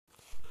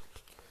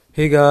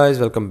Hey guys,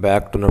 welcome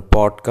back to our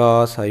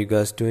podcast. How you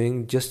guys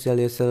doing? Just tell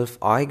yourself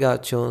I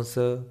got you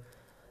answer.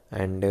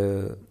 And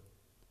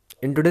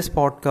in today's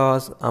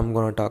podcast, I'm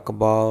gonna talk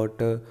about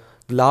The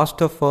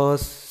Last of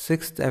Us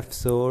sixth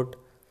episode,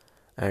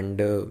 and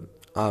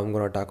I'm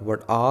gonna talk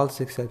about all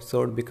six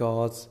episodes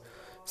because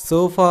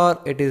so far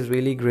it is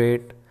really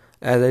great.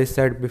 As I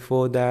said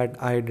before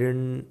that I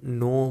didn't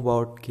know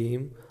about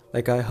game.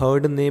 Like I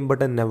heard the name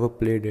but I never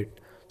played it,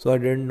 so I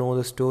didn't know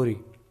the story,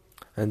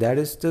 and that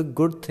is the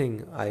good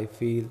thing I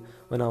feel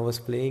when I was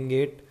playing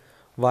it,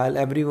 while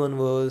everyone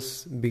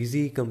was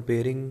busy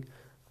comparing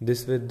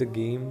this with the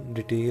game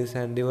details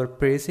and they were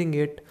praising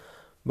it.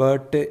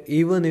 But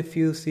even if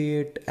you see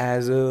it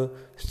as a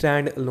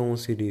standalone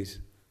series,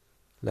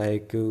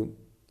 like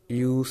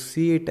you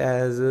see it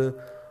as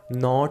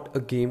not a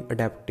game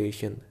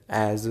adaptation,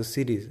 as a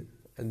series,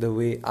 the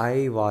way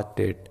I watched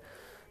it,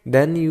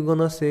 then you're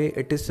gonna say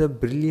it is a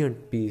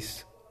brilliant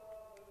piece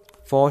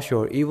for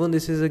sure. Even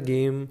this is a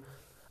game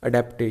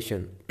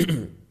adaptation,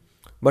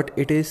 but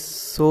it is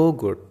so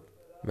good,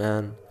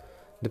 man.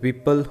 The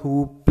people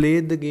who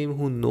played the game,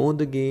 who know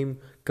the game,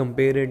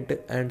 compared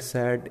it and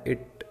said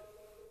it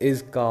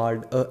is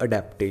called a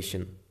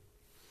adaptation.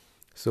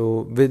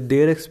 So with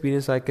their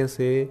experience, I can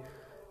say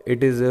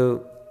it is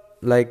a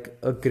like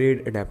a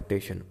great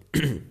adaptation.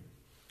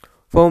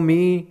 For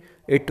me,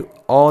 it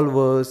all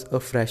was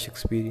a fresh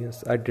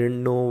experience. I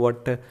didn't know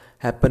what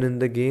happened in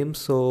the game,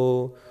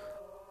 so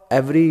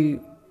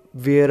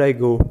everywhere I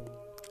go,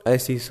 I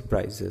see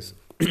surprises.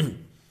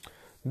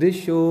 This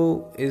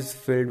show is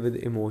filled with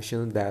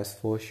emotions, that's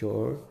for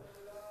sure.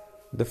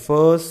 The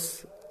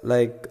first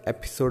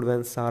episode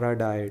when Sarah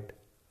died,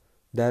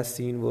 that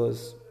scene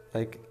was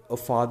like a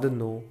father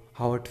know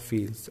how it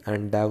feels,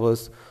 and that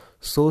was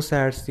so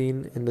sad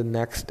scene. In the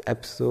next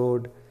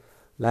episode,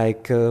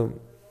 like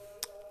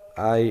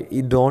I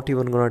don't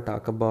even gonna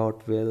talk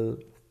about Will,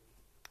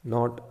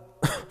 not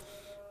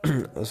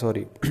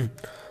sorry.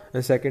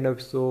 The second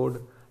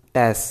episode,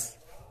 Tess,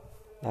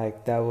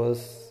 like that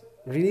was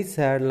really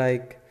sad.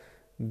 Like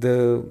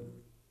the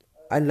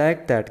I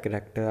like that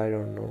character, I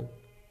don't know,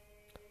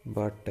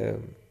 but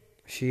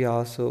she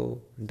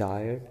also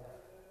died.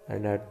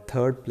 And at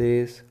third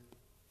place,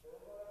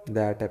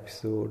 that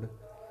episode,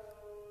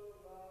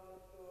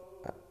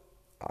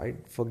 I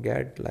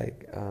forget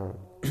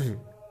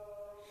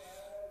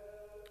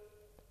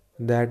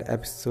that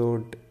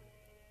episode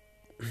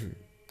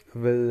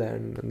Will,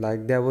 and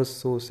like that was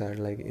so sad.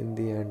 Like in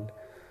the end,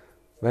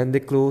 when they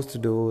closed the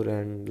door,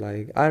 and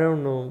like I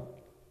don't know,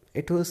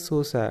 it was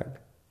so sad.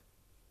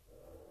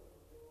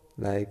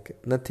 Like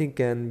nothing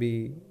can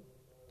be,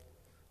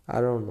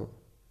 I don't know,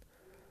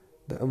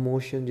 the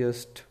emotion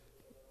just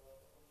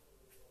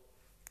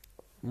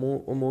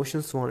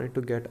emotions wanted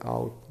to get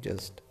out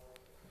just.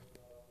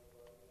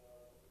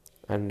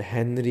 And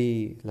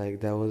Henry,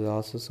 like that was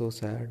also so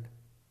sad.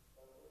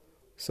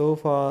 So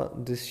far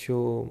this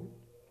show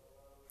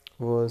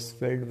was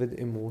filled with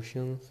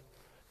emotions.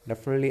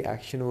 Definitely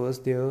action was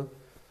there,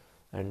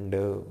 and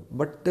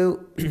but the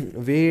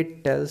way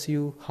it tells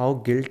you how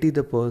guilty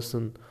the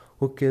person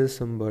who kills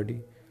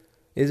somebody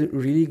is a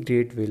really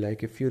great way.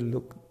 Like if you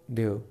look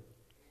there,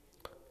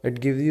 it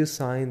gives you a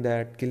sign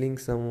that killing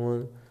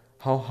someone,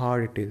 how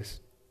hard it is,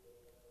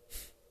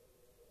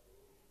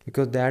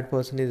 because that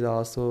person is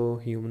also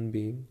human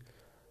being.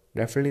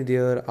 Definitely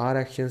there are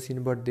action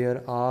scenes, but there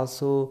are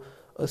also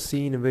a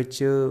scene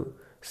which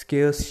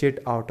scares shit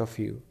out of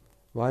you.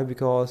 Why?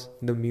 Because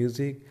the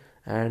music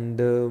and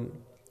the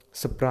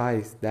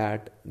surprise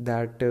that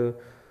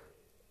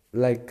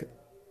like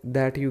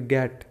that you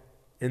get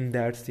in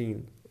that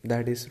scene,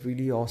 that is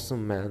really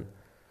awesome, man.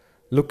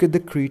 Look at the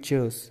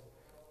creatures.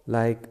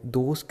 Like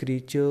those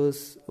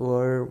creatures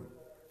were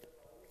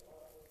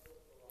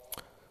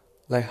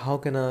like, how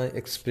can I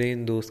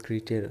explain those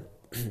creatures?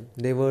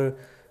 They were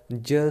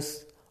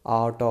just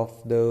out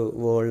of the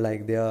world.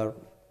 Like they are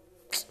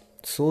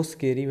so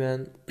scary,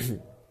 man.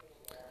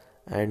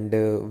 And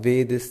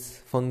way this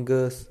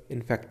fungus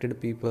infected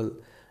people,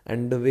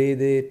 and the way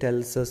they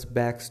tells us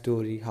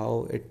backstory,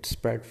 how it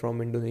spread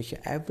from Indonesia,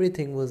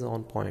 everything was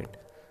on point.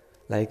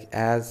 Like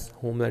as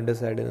Homelander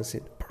said in a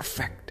scene,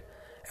 perfect.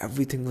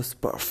 Everything was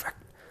perfect.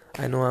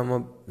 I know I'm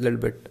a little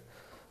bit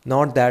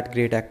not that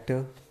great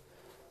actor,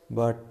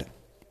 but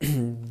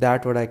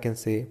that what I can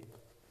say.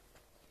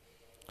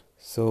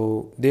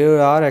 So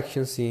there are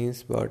action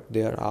scenes, but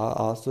there are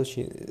also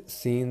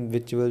scenes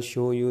which will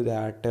show you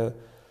that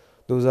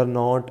those are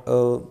not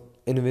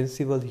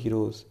invincible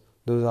heroes.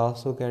 Those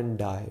also can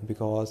die,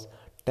 because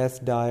Tess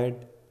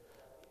died.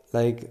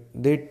 Like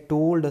they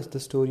told us the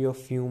story of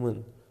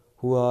human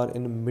who are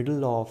in the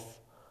middle of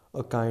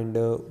a kind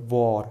of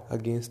war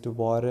against the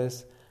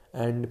virus,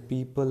 and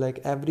people, like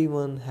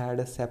everyone had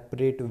a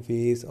separate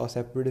ways or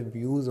separate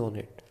views on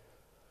it.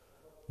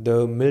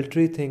 The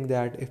military think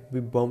that if we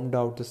bombed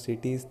out the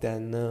cities,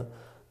 then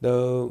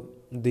the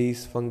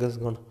these fungus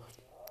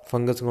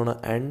gonna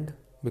end,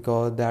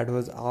 because that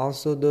was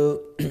also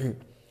the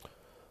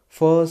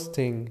first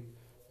thing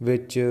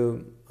which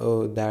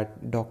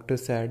that doctor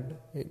said.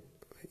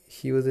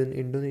 he was in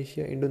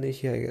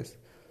Indonesia, I guess.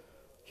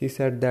 He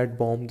said that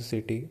bombed the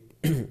city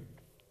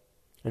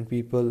and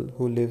people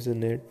who lives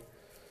in it.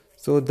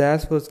 So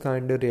that was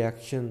kind of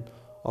reaction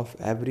of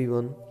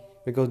everyone,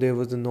 because there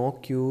was no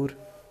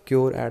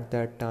cure at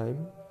that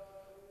time.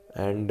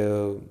 And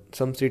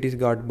some cities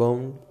got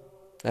bombed.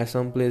 At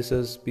some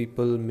places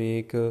people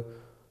make a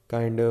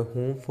kind of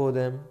home for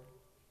them,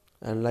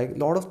 and like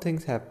lot of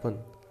things happen.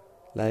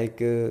 Like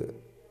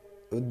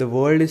the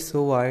world is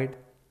so wide,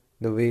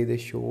 the way they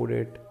showed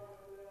it,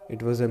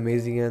 it was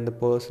amazing. And the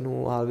person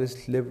who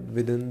always lived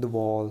within the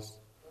walls,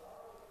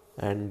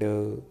 and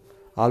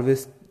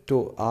always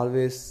told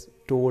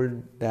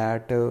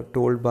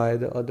by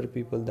the other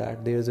people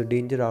that there's a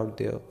danger out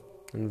there.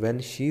 And when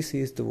she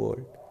sees the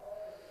world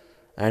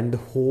and the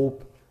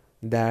hope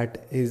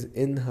that is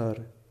in her,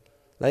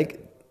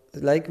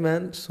 like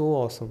man, so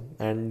awesome.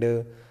 And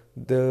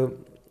the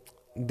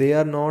they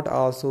are not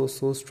also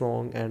so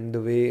strong. And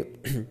the way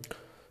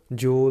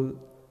Joel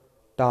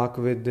talk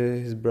with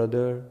his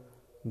brother,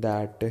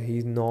 that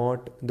he's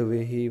not the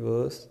way he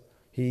was,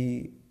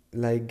 he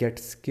like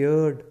gets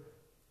scared,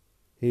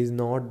 he's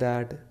not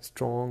that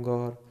strong,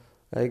 or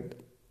like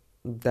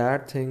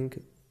that thing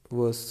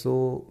was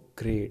so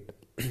great.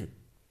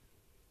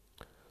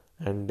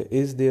 And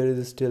is there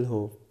is still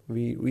hope?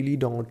 We really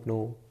don't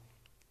know.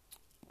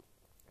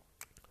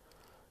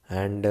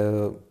 And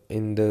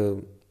in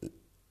the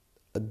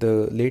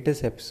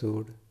latest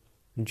episode,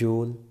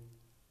 Joel,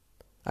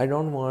 I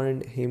don't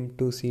want him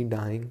to see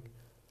dying,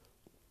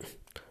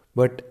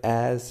 but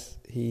as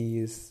he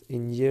is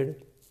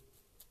injured,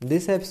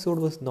 this episode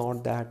was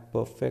not that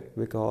perfect,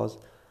 because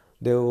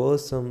there were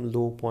some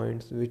low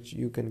points which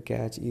you can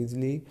catch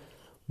easily.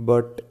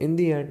 But in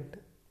the end,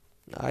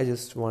 I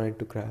just wanted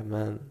to cry,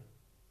 man.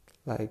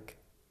 Like,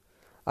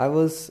 I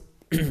was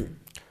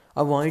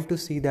I wanted to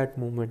see that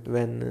moment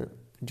when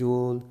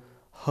Joel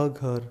hug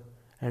her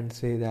and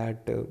say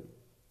that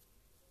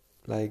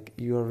like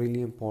you are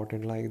really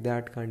important, like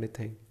that kind of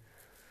thing.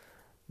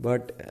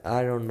 But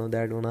I don't know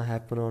that gonna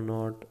happen or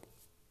not.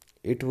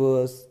 It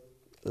was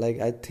like,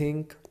 I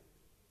think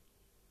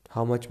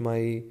how much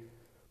my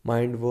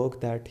mind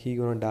worked that he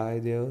gonna die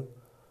there.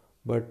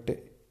 But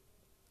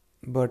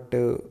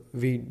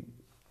we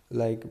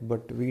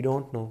but we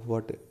don't know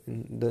what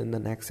in the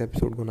next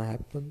episode gonna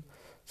happen.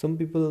 Some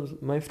people,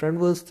 my friend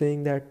was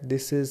saying that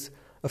this is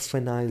a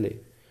finale.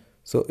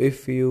 So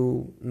if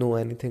you know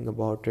anything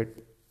about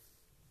it,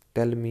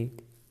 tell me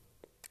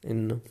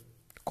in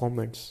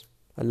comments.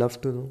 I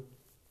love to know.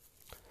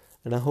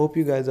 And I hope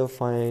you guys are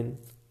fine.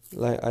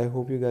 Like, I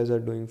hope you guys are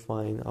doing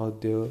fine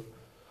out there.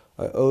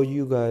 I urge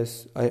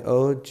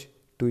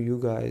to you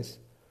guys,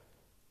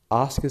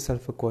 ask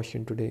yourself a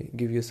question today.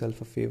 Give yourself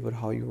a favor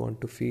how you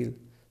want to feel.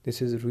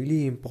 This is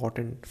really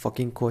important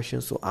fucking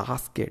question, so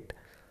ask it.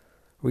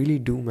 Really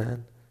do,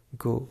 man.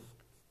 Go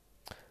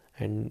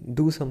and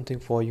do something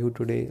for you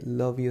today.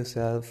 Love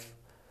yourself.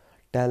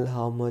 Tell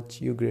how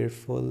much you're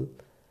grateful.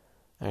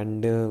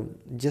 And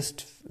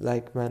just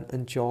like, man,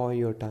 enjoy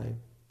your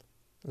time.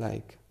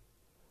 Like,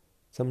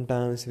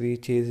 sometimes we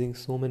chasing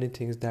so many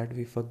things that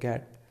we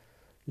forget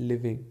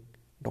living.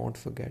 Don't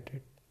forget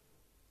it.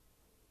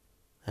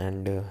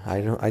 And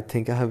I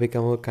think I have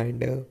become a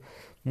kind of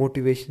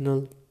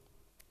motivational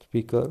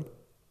speaker.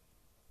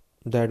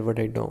 That what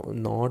I don't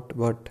not,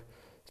 but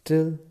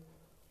still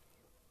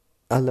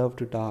I love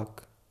to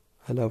talk.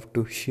 I love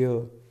to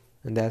share.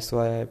 And that's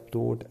why I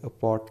upload a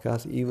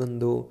podcast, even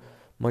though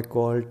my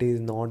quality is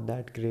not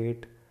that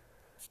great.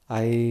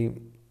 I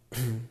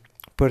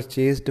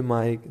purchased a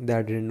mic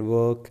that didn't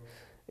work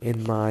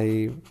in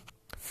my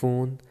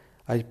phone.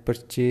 I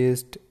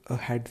purchased a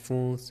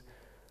headphones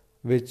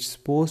which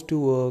supposed to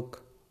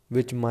work,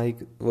 which mic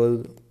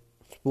was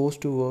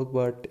supposed to work,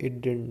 but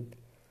it didn't.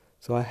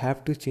 So I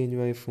have to change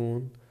my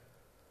phone,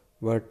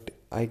 but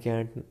I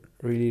can't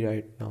really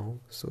right now.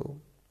 So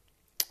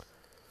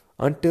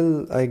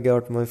until I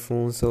got my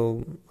phone,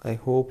 so I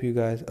hope you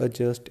guys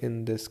adjust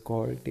in this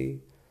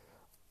quality.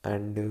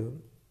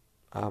 And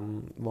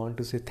want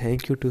to say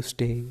thank you to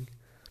staying,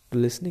 to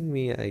listening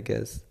me, I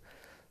guess.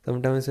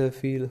 Sometimes I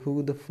feel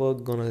who the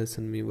fuck gonna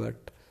listen me,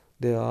 but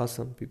there are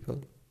some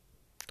people.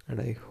 And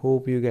I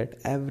hope you get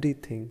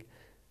everything,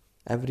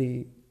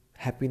 every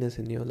happiness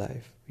in your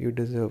life. You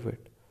deserve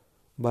it.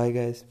 Bye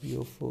guys, be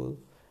hopeful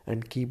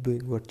and keep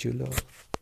doing what you love.